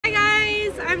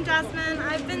I'm Jasmine.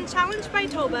 I've been challenged by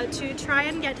Toba to try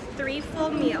and get 3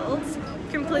 full meals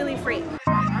completely free.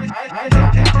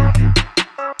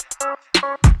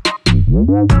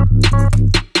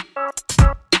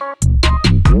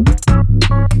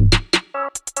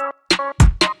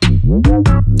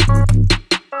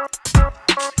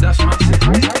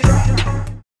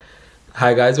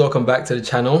 Hi guys, welcome back to the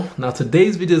channel. Now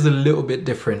today's video is a little bit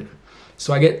different.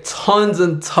 So I get tons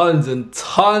and tons and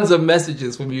tons of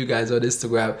messages from you guys on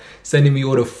Instagram sending me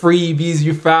all the freebies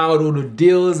you found, all the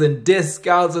deals and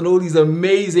discounts and all these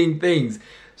amazing things.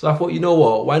 So I thought, you know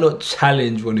what, why not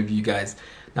challenge one of you guys?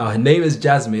 Now her name is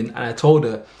Jasmine and I told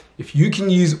her, if you can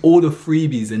use all the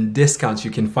freebies and discounts you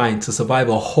can find to survive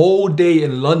a whole day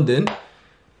in London,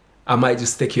 I might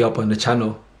just stick you up on the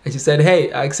channel. And she said,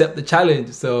 hey, I accept the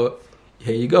challenge. So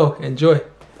here you go, enjoy.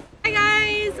 Hi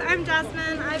guys, I'm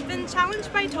Jasmine. I've been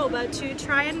challenged by Toba to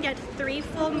try and get 3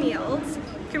 full meals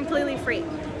completely free.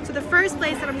 So the first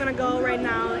place that I'm gonna go right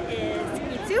now is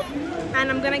Itsu, and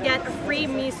I'm gonna get a free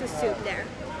miso soup there.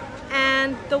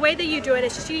 And the way that you do it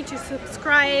is just you need to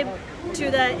subscribe to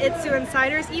the Itsu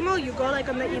Insiders email. You go like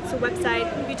on the Itsu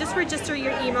website, you just register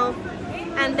your email,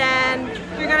 and then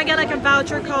you're gonna get like a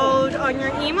voucher code on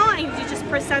your email and you just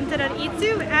present it at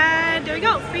Itsu, and there you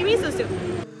go, free miso soup.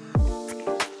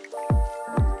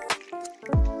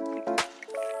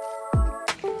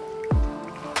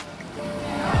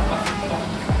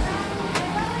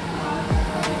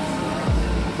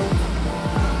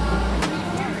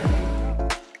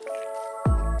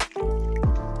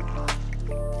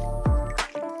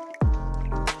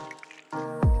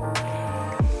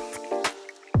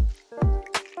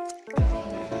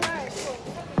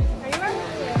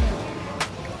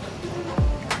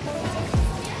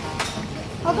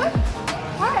 All good?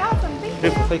 Alright, awesome. Thank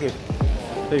you. Thank you.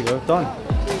 There you go. Done.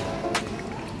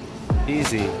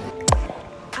 Easy.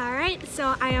 Alright,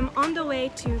 so I am on the way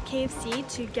to KFC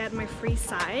to get my free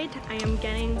side. I am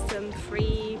getting some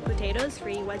free potatoes,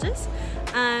 free wedges.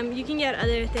 You can get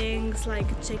other things like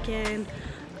chicken,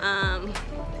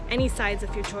 any sides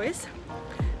of your choice.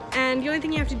 And the only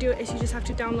thing you have to do is you just have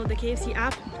to download the KFC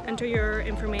app, enter your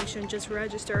information, just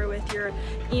register with your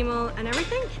email and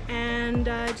everything, and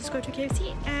just go to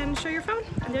KFC and show your phone,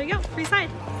 and there you go, free side.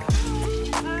 Here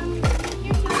to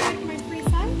get my free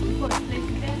side. What place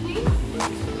is there, please?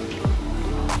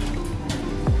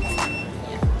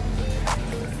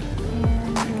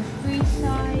 And your free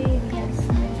side, yes.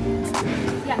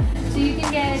 Yeah, so you can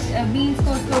get beans,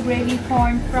 coleslaw, gravy,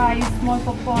 corn, fries, small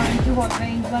popcorn, 2 hot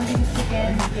wings, 1 piece of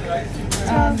chicken,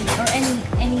 or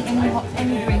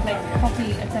any drink like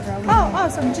coffee, etc. Oh,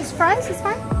 awesome. Just fries is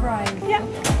fine? Fries. Yeah.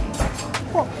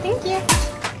 Cool. Thank you.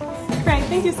 Great.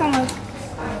 Thank you so much.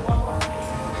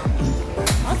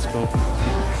 Let's go.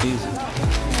 Easy.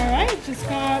 Alright, just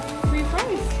got free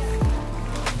fries.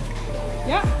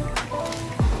 Yeah.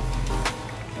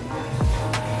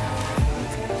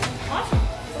 Awesome.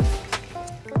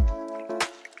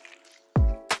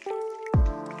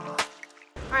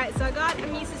 Alright, so I got a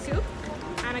miso soup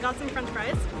and I got some french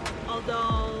fries,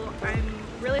 although I'm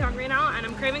really hungry now and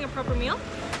I'm craving a proper meal.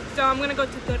 So I'm gonna go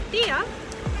to Tortilla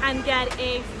and get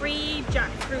a free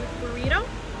jackfruit burrito.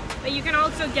 But you can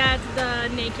also get the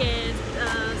naked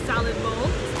salad bowl.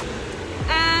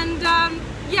 And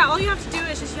yeah, all you have to do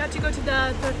is just you have to go to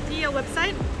the Tortilla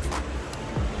website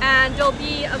and there'll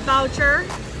be a voucher,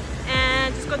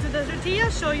 and just go to the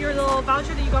Tortilla, show your little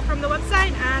voucher that you got from the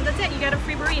website, and that's it, you get a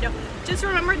free burrito. Just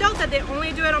remember though that they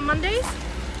only do it on Mondays,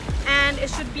 and it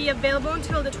should be available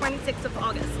until the 26th of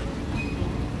August.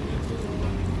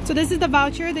 So this is the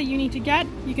voucher that you need to get.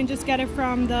 You can just get it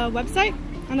from the website,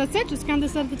 and that's it. Just scan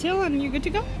this at the till and you're good to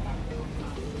go.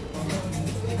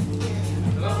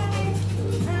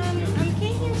 I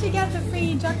came here to get the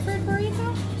free jackfruit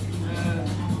burrito.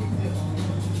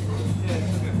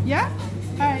 Yeah?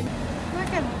 Alright.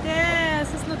 Look at this.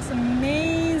 This looks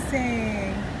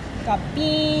amazing. I got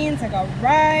beans, I got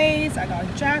rice, I got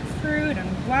jackfruit and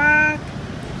guac.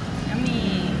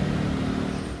 Yummy.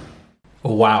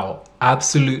 Wow,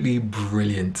 absolutely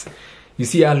brilliant. You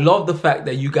see, I love the fact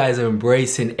that you guys are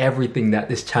embracing everything that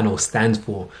this channel stands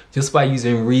for, just by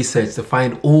using research to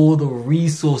find all the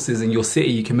resources in your city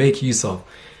you can make use of.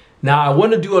 Now, I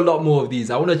want to do a lot more of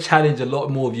these. I want to challenge a lot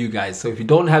more of you guys. So if you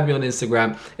don't have me on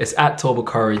Instagram, it's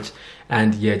 @TobaCourage.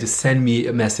 And yeah, just send me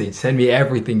a message. Send me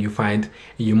everything you find.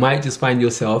 And you might just find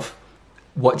yourself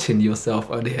watching yourself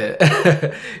on here.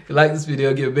 If you like this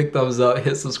video, give a big thumbs up,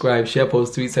 hit subscribe, share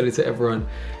posts, tweet, send it to everyone.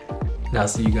 And I'll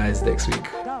see you guys next week.